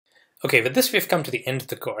Okay, with this we've come to the end of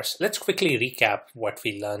the course. Let's quickly recap what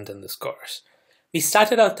we learned in this course. We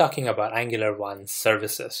started out talking about Angular 1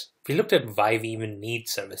 services. We looked at why we even need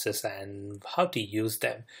services and how to use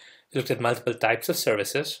them. We looked at multiple types of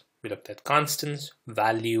services. We looked at constants,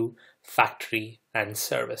 value, factory, and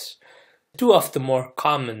service. Two of the more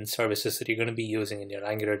common services that you're going to be using in your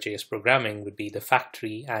AngularJS programming would be the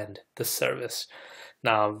factory and the service.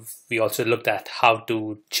 Now, we also looked at how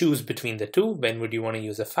to choose between the two. When would you want to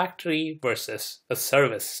use a factory versus a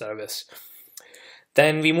service?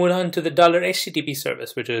 Then we moved on to the $HTTP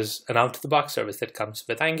service, which is an out-of-the-box service that comes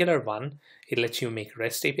with Angular 1. It lets you make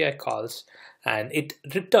REST API calls, and it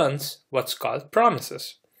returns what's called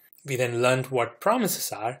promises. We then learned what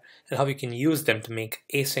promises are and how you can use them to make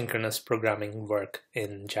asynchronous programming work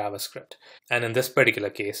in JavaScript. And in this particular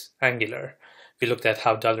case, Angular. We looked at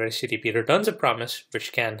how $HTTP returns a promise,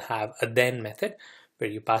 which can have a then method, where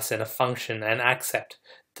you pass in a function and accept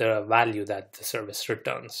the value that the service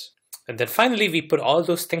returns. And then finally, we put all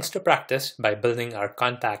those things to practice by building our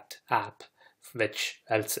contact app, which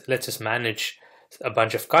lets us manage a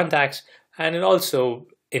bunch of contacts, and it also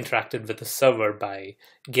interacted with the server by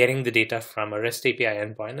getting the data from a REST API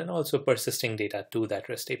endpoint and also persisting data to that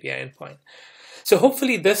REST API endpoint. So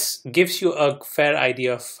hopefully this gives you a fair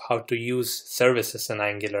idea of how to use services in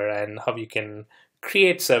Angular and how you can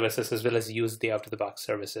create services as well as use the out-of-the-box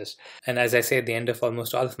services. And as I say at the end of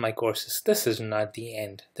almost all of my courses, this is not the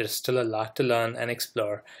end. There's still a lot to learn and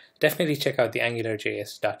explore. Definitely check out the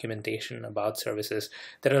AngularJS documentation about services.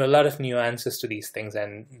 There are a lot of nuances to these things,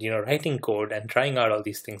 and writing code and trying out all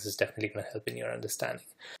these things is definitely going to help in your understanding.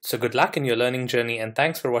 So good luck in your learning journey, and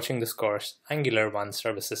thanks for watching this course, Angular 1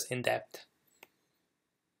 Services in Depth.